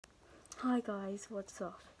Hi guys, what's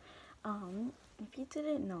up? If you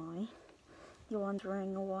didn't know, you're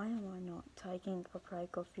wondering why am I not taking a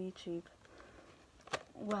break off YouTube?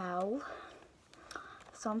 Well,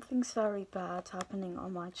 something's very bad happening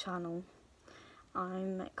on my channel.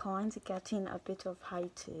 I'm kinda getting a bit of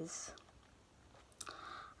haters.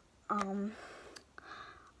 I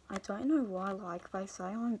don't know why, like, they say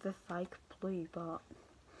I'm the fake Blue, but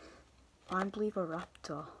I'm Blue the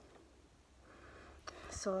Raptor.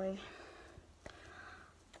 So,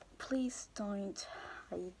 please don't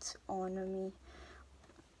hate on me.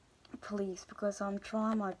 Please, because I'm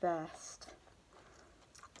trying my best.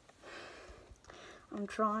 I'm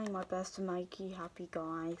trying my best to make you happy,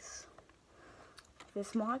 guys.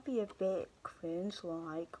 This might be a bit cringe,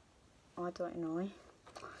 like, I don't know.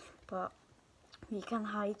 But you can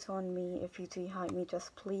hate on me if you do hate me,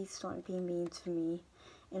 just please don't be mean to me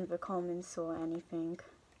in the comments or anything.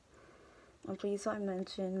 And please don't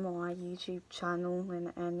mention my YouTube channel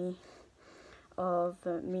in any of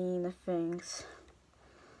the mean things.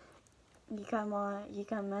 You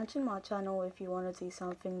can mention my channel if you want to do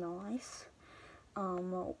something nice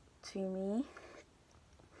to me.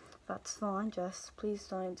 That's fine, just please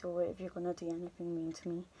don't do it if you're gonna do anything mean to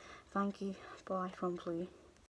me. Thank you. Bye from Blue.